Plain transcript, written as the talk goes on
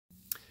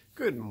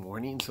Good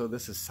morning. So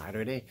this is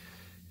Saturday,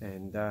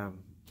 and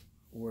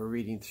we're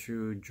reading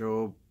through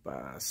Job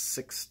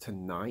 6 to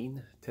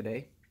 9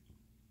 today.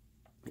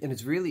 And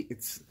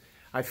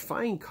I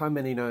find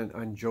commenting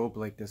on Job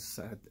like this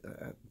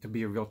to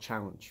be a real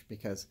challenge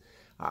because,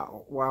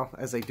 well,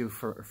 as I do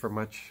for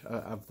much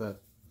of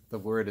the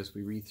word as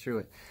we read through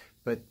it,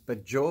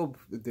 but Job,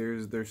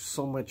 there's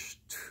so much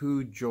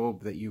to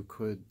Job that you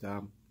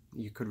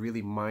could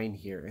really mine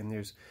here, and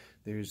there's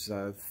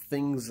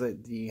things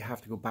that you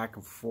have to go back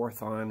and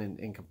forth on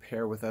and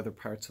compare with other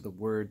parts of the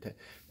word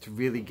to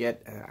really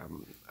get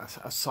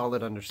a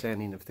solid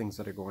understanding of things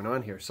that are going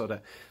on here. So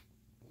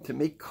to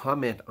make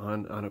comment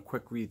on a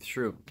quick read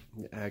through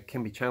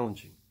can be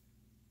challenging.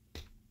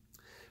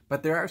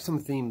 But there are some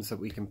themes that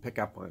we can pick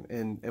up on,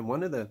 and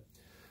one of the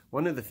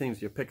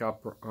things you pick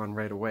up on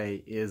right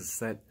away is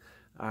that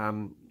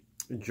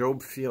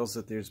Job feels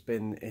that there's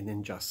been an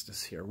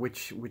injustice here,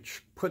 which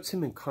puts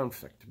him in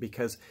conflict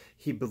because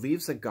he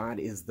believes that God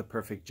is the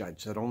perfect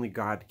judge, that only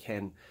God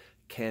can,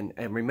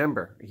 and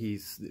remember,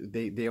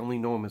 they only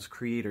know him as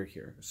creator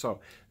here. So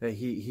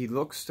he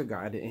looks to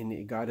God,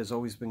 and God has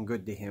always been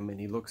good to him, and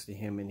he looks to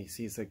him, and he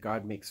sees that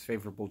God makes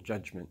favorable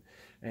judgment,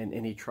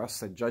 and he trusts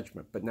that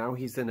judgment. But now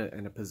he's in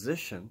a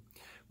position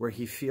where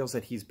he feels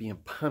that he's being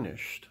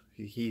punished.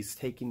 He's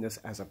taking this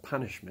as a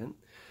punishment.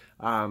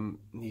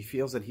 He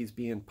feels that he's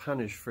being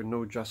punished for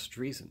no just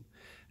reason,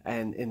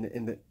 and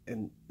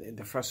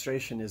the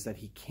frustration is that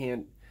he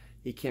can't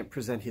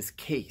present his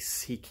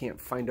case. He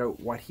can't find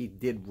out what he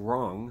did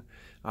wrong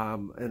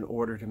in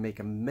order to make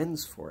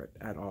amends for it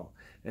at all.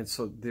 And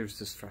so there's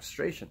this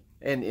frustration,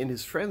 and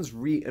his friends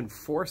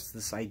reinforce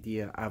this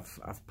idea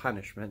of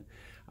punishment.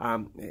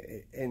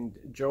 And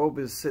Job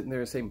is sitting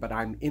there saying, but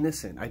I'm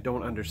innocent. I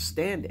don't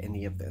understand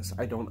any of this.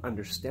 I don't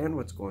understand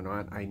what's going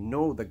on. I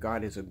know that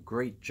God is a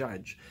great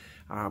judge,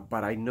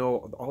 but I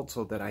know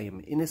also that I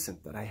am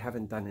innocent, that I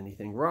haven't done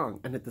anything wrong.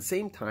 And at the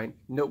same time,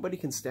 nobody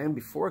can stand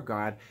before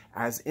God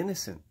as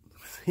innocent.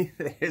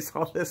 There's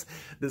all this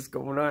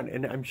going on,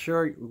 and I'm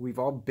sure we've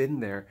all been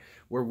there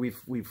where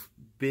we've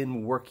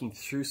been working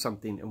through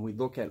something, and we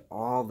look at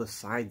all the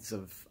sides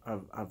of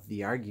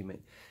the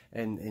argument.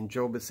 And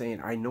Job is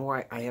saying, I know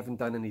I haven't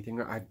done anything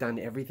wrong. I've done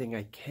everything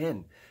I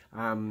can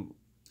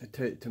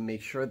to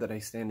make sure that I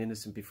stand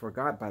innocent before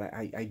God, but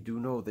I do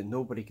know that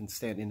nobody can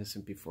stand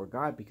innocent before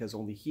God because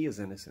only He is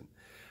innocent.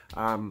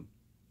 And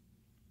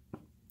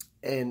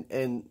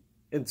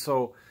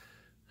so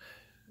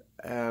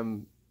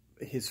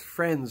his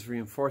friends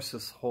reinforce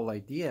this whole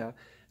idea,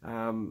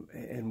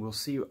 and we'll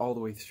see all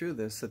the way through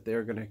this that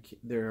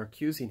they're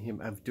accusing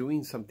him of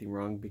doing something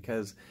wrong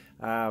because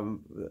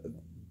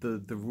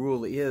the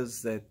rule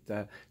is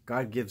that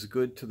God gives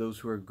good to those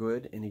who are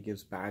good, and He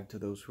gives bad to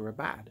those who are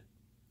bad.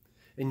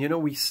 And you know,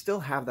 we still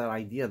have that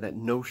idea, that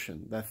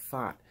notion, that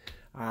thought,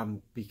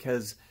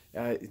 because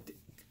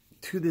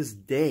to this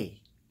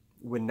day,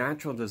 when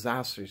natural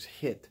disasters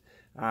hit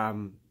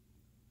the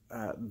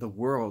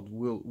world,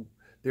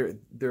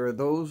 there are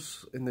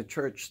those in the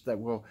church that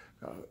will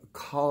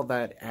call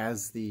that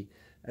as the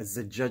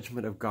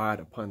judgment of God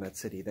upon that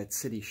city. That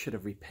city should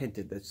have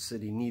repented. That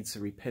city needs to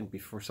repent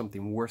before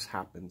something worse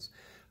happens,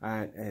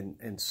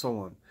 and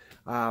so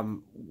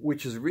on,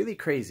 which is really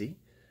crazy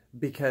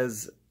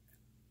because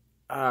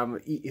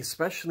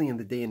especially in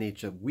the day and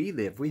age that we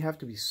live, we have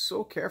to be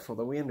so careful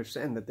that we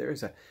understand that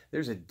there's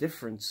a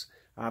difference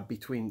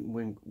between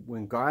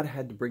when God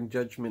had to bring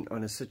judgment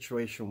on a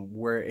situation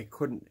where it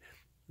couldn't,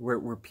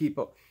 where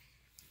people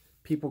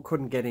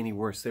couldn't get any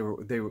worse. They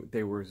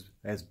were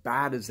as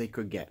bad as they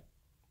could get.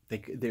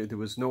 There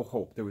was no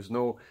hope. There was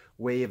no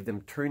way of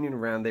them turning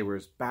around. They were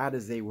as bad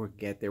as they would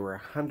get. They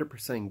were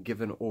 100%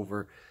 given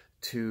over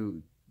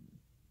to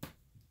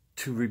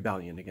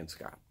rebellion against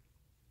God.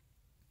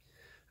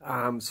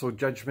 So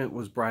judgment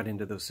was brought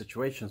into those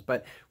situations.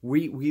 But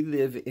we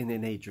live in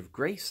an age of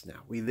grace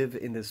now. We live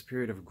in this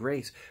period of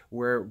grace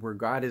where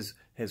God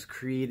has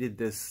created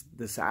this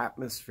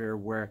atmosphere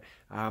where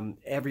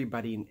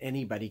everybody and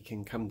anybody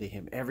can come to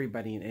Him.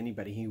 Everybody and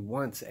anybody. He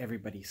wants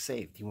everybody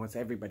saved. He wants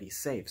everybody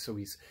saved. So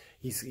he's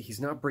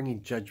not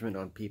bringing judgment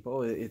on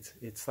people.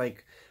 It's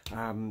like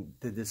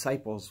the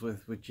disciples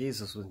with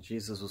Jesus, when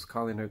Jesus was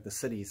calling out the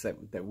cities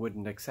that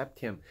wouldn't accept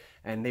Him,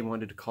 and they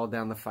wanted to call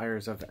down the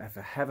fires of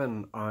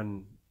heaven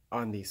on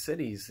these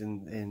cities,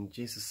 and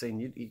Jesus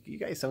saying, you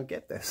guys don't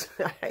get this.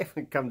 I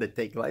haven't come to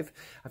take life.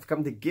 I've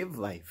come to give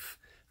life.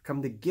 I've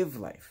come to give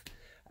life.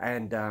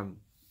 And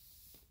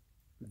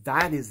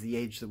that is the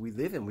age that we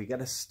live in. We got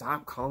to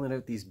stop calling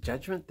out these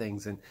judgment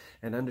things and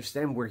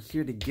understand we're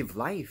here to give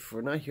life.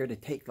 We're not here to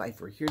take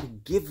life. We're here to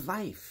give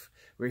life.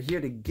 We're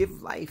here to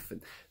give life.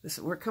 And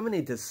listen, we're coming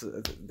into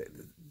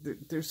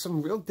there's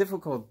some real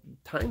difficult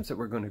times that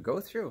we're going to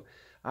go through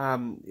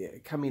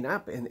coming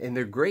up, and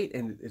they're great,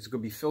 and it's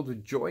going to be filled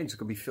with joy, and it's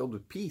going to be filled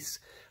with peace,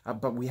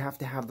 but we have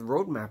to have the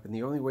roadmap, and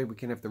the only way we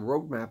can have the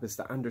roadmap is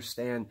to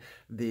understand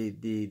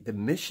the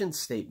mission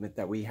statement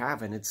that we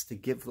have, and it's to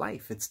give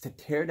life. It's to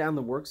tear down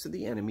the works of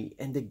the enemy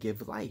and to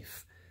give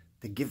life.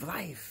 To give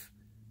life.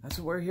 That's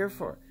what we're here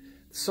for.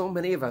 so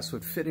many of us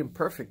would fit in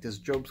perfect as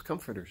Job's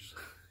comforters.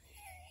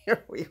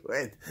 Here we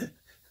would.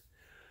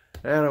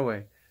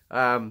 Anyway,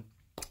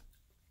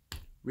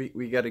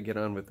 we got to get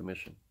on with the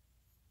mission.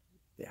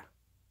 Yeah.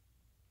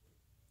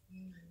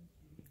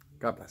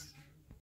 God bless.